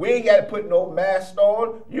 We ain't got to put no mask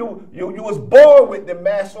on. You was born with the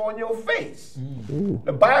mask on your face. Mm.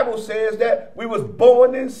 The Bible says that we was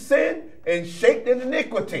born in sin and shaped in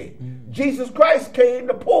iniquity. Mm. Jesus Christ came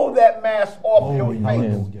to pull that mask off your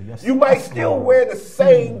face. Yes. You might still wear the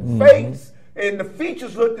same face and the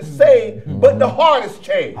features look the same, but the heart is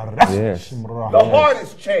changed. Yes. The heart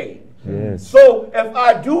is changed. Yes. So if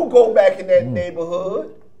I do go back in that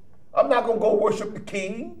neighborhood, I'm not going to go worship the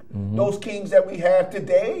king. Mm-hmm. Those kings that we have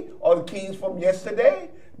today are the kings from yesterday.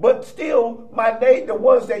 But still, the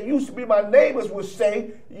ones that used to be my neighbors would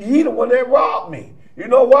say, he the one that robbed me. You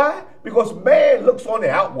know why? Because man looks on the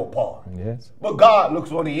outward part. Yes. But God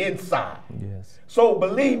looks on the inside. Yes. So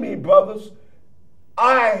believe me, brothers,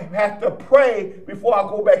 I have to pray before I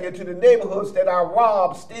go back into the neighborhoods that I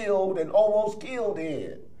robbed, stealed, and almost killed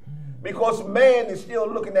in. Because man is still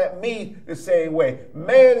looking at me the same way.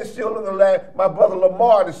 Man is still looking at my brother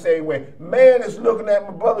Lamar the same way. Man is looking at my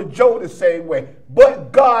brother Joe the same way.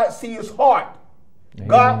 But God sees his heart. Amen.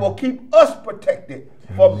 God will keep us protected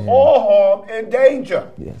from all harm and danger.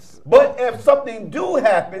 Yes. But if something do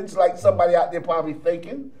happens, like somebody out there probably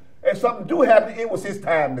thinking, if something do happen, it was his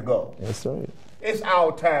time to go. That's right. It's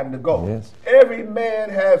our time to go. Yes. Every man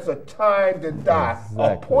has a time to die,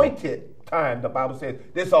 exactly. Appointed time. The Bible says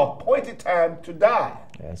there's an appointed time to die.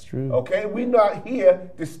 That's true. Okay, we're not here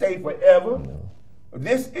to stay forever. No.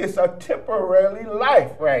 This is a temporary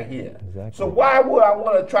life right here. Exactly. So why would I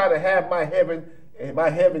want to try to have my heaven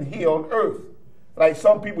here on earth? Like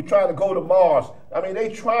some people trying to go to Mars. I mean, they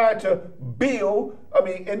trying to build. I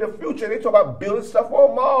mean, in the future, they talk about building stuff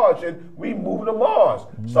on Mars and we moving to Mars.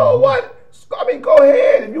 Mm-hmm. So what? I mean, go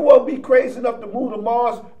ahead. If you want to be crazy enough to move to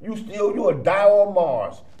Mars, you will die on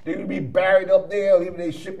Mars. Then you'll be buried up there, or even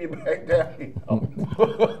they ship you back down.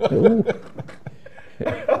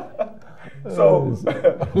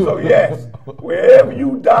 So yes, wherever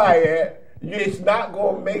you die at, it's not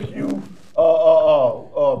going to make you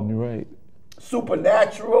right.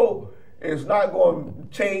 Supernatural. It's not going to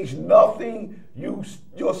change nothing. Your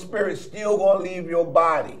spirit's still going to leave your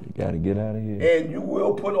body. You got to get out of here. And you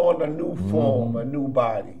will put on a new form, a new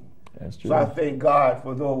body. That's true. So I thank God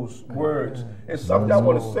for those words. And something I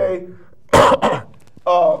want to say, I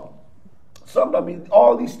mean,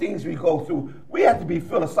 all these things we go through, we have to be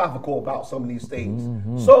philosophical about some of these things.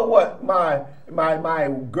 Mm-hmm. So what? My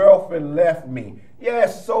girlfriend left me.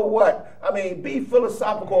 Yes, so what? I mean, be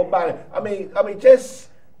philosophical about it. I mean, just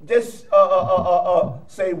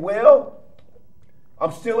say, well,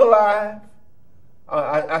 I'm still alive.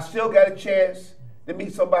 I still got a chance to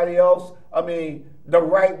meet somebody else. I mean, the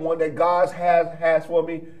right one that God has for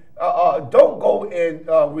me. Don't go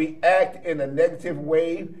and react in a negative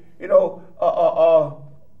way. You know,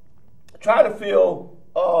 try to feel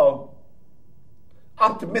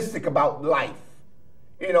optimistic about life.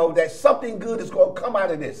 You know, that something good is going to come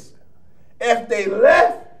out of this. If they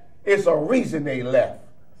left, it's a reason they left.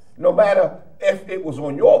 No matter if it was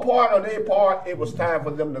on your part or their part, it was time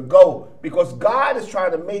for them to go. Because God is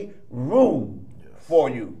trying to make room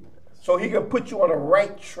for you so he can put you on the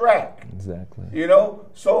right track. Exactly. You know,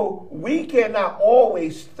 so we cannot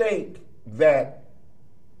always think that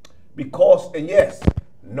because, and yes,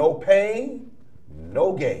 no pain,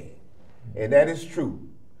 no gain. And that is true.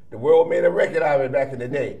 The world made a record out of it back in the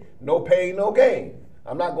day. No pain, no gain.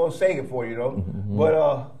 I'm not going to sing it for you, though.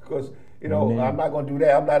 But, because, you know, I'm not going to do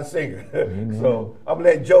that. I'm not a singer. So I'm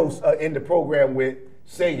going to let Joe end the program with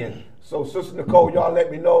singing. So, Sister Nicole, y'all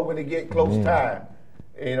let me know when it get close time.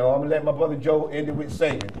 You know, I'm going to let my brother Joe end it with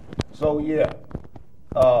singing. So, yeah.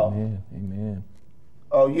 Amen.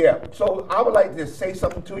 Oh, yeah. So I would like to say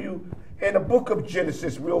something to you in the book of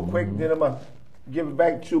Genesis real quick. Then I'm going to give it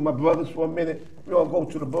back to my brothers for a minute. We're going to go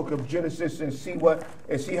to the book of Genesis and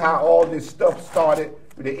see how all this stuff started.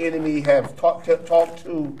 The enemy have talked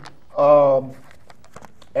to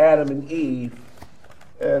Adam and Eve,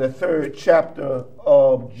 the 3rd chapter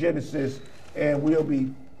of Genesis, and we'll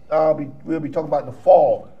be talking about the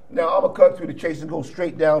fall. Now I'm gonna cut through the chase and go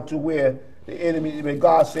straight down to where the enemy, when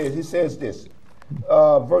God says, he says this,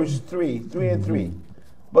 verse 3 and 3.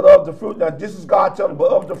 But of the fruit, now this is God telling, but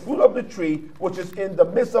of the fruit of the tree which is in the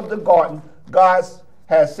midst of the garden, God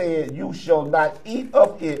has said, you shall not eat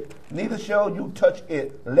of it, neither shall you touch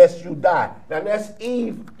it, lest you die. Now that's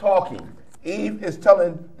Eve talking. Eve is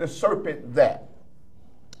telling the serpent that.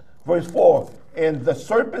 Verse 4, and the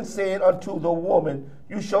serpent said unto the woman,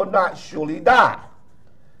 you shall not surely die.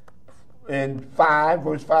 In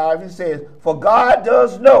verse 5, he says, for God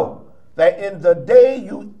does know that in the day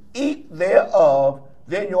you eat thereof,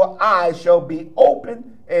 then your eyes shall be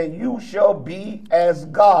open, and you shall be as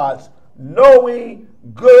gods, knowing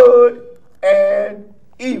good and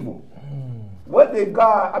evil. What did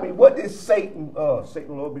Satan,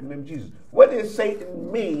 Lord, be the name of Jesus, what did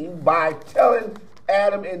Satan mean by telling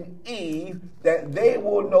Adam and Eve that they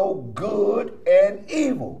will know good and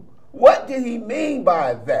evil? What did he mean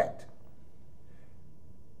by that?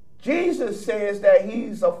 Jesus says that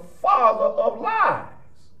he's a father of lies.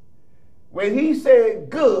 When he said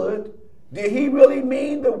good, did he really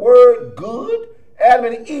mean the word good? Adam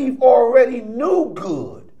and Eve already knew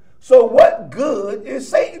good. So what good is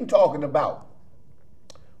Satan talking about?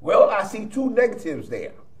 Well, I see two negatives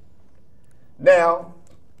there. Now,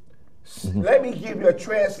 let me give you a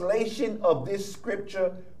translation of this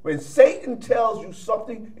scripture. When Satan tells you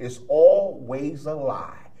something, it's always a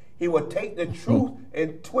lie. He will take the truth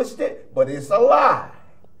and twist it, but it's a lie.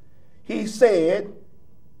 He said,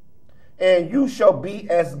 and you shall be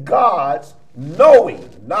as gods, knowing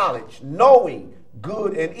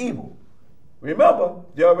good and evil. Remember,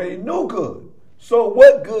 they already knew good. So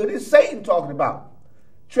what good is Satan talking about?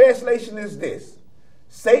 Translation is this.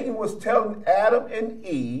 Satan was telling Adam and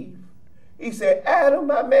Eve, he said, Adam,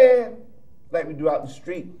 my man, like we do out in the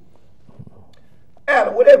street.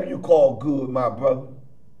 Adam, whatever you call good, my brother,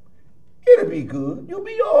 it'll be good. You'll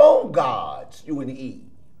be your own gods, you and Eve.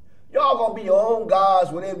 Y'all gonna be your own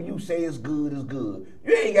gods. Whatever you say is good is good.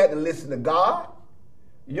 You ain't got to listen to God.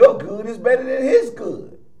 Your good is better than his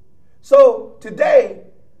good. So today,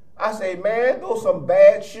 I say, man, those some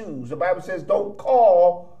bad shoes. The Bible says don't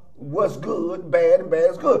call what's good bad and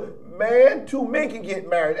bad is good. Man, 2 men can get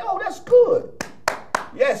married. Oh, that's good.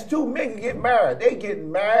 Yes, 2 men can get married. They get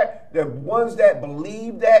married. The ones that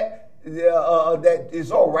believe that that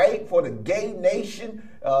is all right for the gay nation,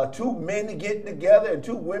 2 men to get together and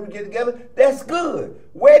 2 women get together, that's good.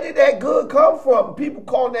 Where did that good come from? People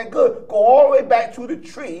calling that good. Go all the way back to the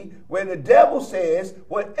tree where the devil says,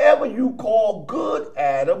 whatever you call good,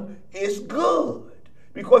 Adam, is good.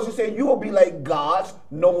 Because he said you will be like gods,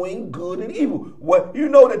 knowing good and evil. Well, you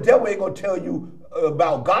know the devil ain't going to tell you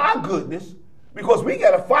about God's goodness because we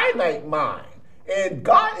got a finite mind. And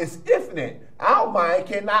God is infinite. Our mind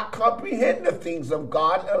cannot comprehend the things of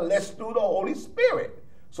God unless through the Holy Spirit.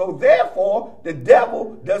 So therefore, the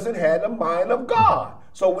devil doesn't have the mind of God.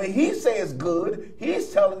 So when he says good,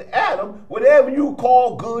 he's telling Adam, whatever you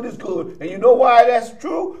call good is good. And you know why that's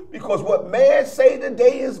true? Because what man say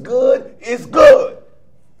today is good is good.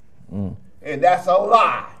 And that's a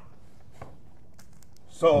lie.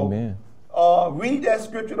 So read that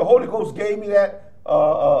scripture. The Holy Ghost gave me that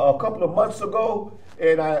a couple of months ago.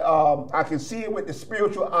 And I can see it with the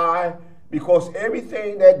spiritual eye. Because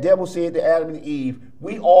everything that devil said to Adam and Eve,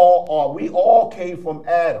 we all came from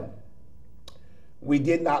Adam. We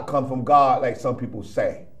did not come from God like some people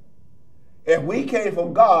say. If we came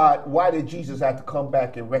from God, why did Jesus have to come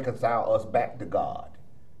back and reconcile us back to God?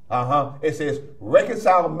 It says,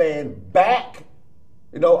 reconcile man back.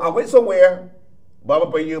 You know, I went somewhere, but I'm going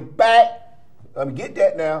to bring you back. Let me get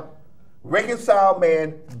that now. Reconcile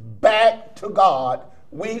man back to God.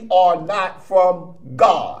 We are not from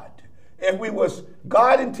God. If we was,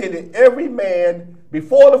 God intended every man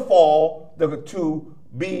before the fall to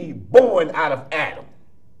be born out of Adam.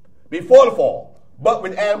 Before the fall. But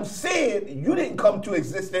when Adam sinned, you didn't come to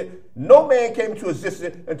existence. No man came to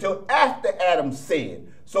existence until after Adam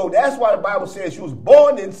sinned. So that's why the Bible says you was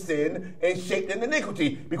born in sin and shaped in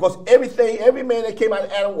iniquity. Because every man that came out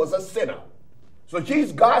of Adam was a sinner. So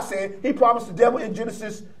God said, he promised the devil in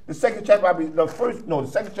Genesis, the second chapter, the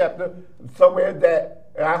second chapter, somewhere that,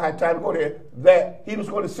 and I had time to go there, that he was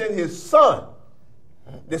going to send his son,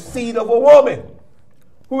 the seed of a woman.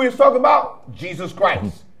 Who he was talking about? Jesus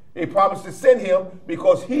Christ. He promised to send him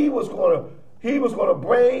because he was going to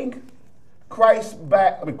bring Christ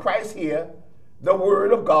back, Christ here, the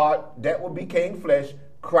word of God that became flesh,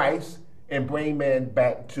 Christ, and bring man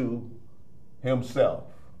back to himself.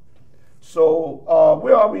 So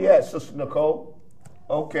where are we at, Sister Nicole?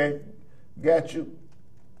 Okay, got you.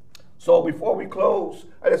 So before we close,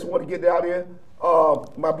 I just want to get out here.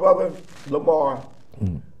 My brother, Lamar,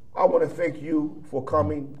 I want to thank you for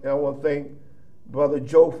coming, and I want to thank Brother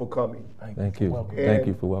Joe for coming. Thank you. Thank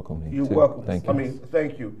you for welcoming me. You're welcome. Thank you.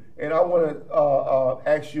 Thank you. And I want to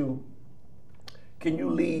ask you, can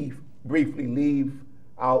you briefly leave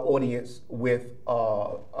our audience with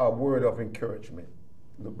a word of encouragement?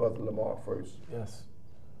 Brother Lamar first. Yes.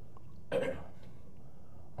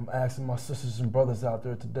 I'm asking my sisters and brothers out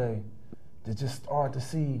there today to just start to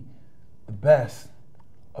see the best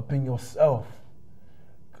up in yourself.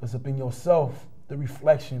 Because up in yourself, the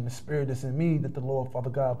reflection, the spirit that's in me that the Lord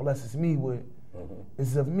Father God blesses me with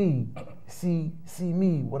is of me. See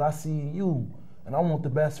me, what I see in you. And I want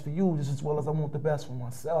the best for you just as well as I want the best for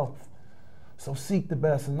myself. So seek the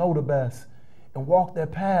best and know the best and walk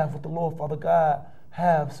that path with the Lord Father God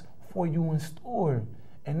has for you in store,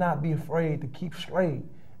 and not be afraid to keep straight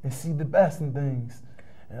and see the best in things.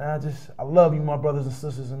 And I love you, my brothers and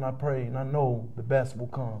sisters, and I pray and I know the best will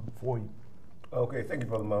come for you. Okay, thank you,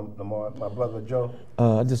 Brother Lamar. My brother Joe.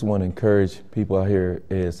 I just want to encourage people out here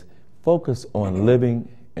is focus on living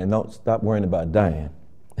and don't stop worrying about dying.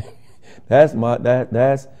 That's what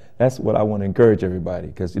I want to encourage everybody,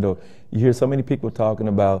 because you hear so many people talking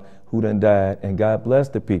about who done died, and God bless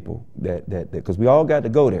the people that because we all got to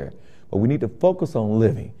go there, but we need to focus on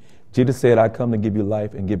living. Jesus said, "I come to give you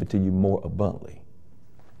life and give it to you more abundantly."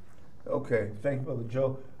 Okay, thank you, Brother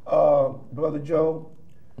Joe. Brother Joe,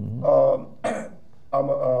 I'm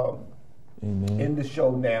in the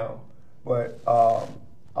show now, but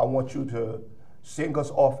I want you to sing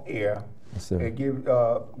us off air. Yes, sir. And give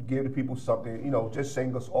the people something, just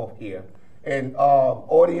sing us off air. And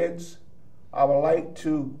audience, I would like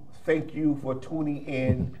to thank you for tuning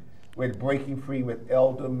in with Breaking Free with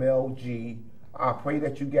Elder Mel G. I pray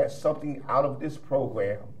that you get something out of this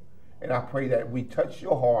program, and I pray that we touch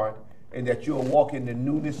your heart and that you'll walk in the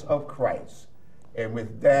newness of Christ. And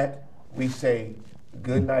with that, we say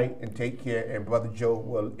good night and take care, and Brother Joe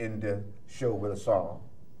will end the show with a song.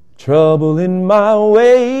 Trouble in my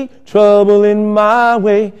way,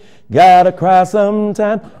 gotta cry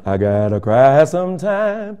sometime, I gotta cry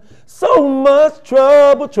sometime. So much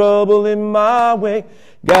trouble in my way,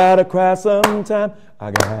 gotta cry sometime,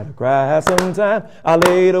 I gotta cry sometime. I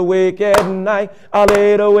laid awake at night,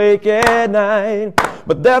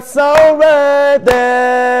 but that's alright,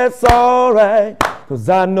 cause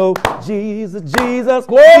I know Jesus, He will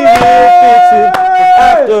fix it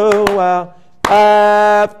after a while.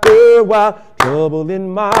 After a while, trouble in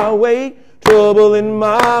my way,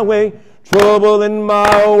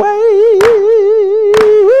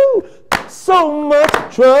 so much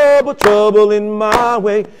trouble in my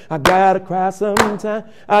way. I gotta cry sometime,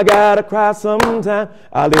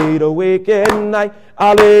 I laid awake at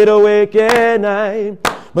night,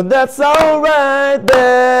 but that's alright,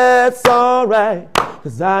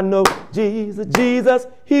 cause I know Jesus,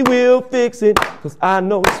 He will fix it. Cause I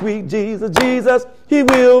know sweet Jesus, He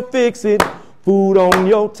will fix it. Food on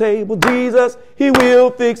your table, Jesus, He will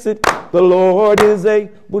fix it. The Lord is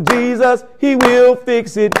able, Jesus, He will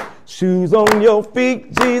fix it. Shoes on your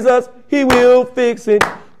feet, Jesus, He will fix it.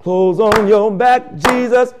 Clothes on your back,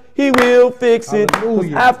 Jesus, He will fix it.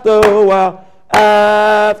 Cause after a while,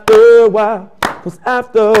 cause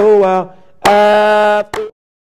after a while, after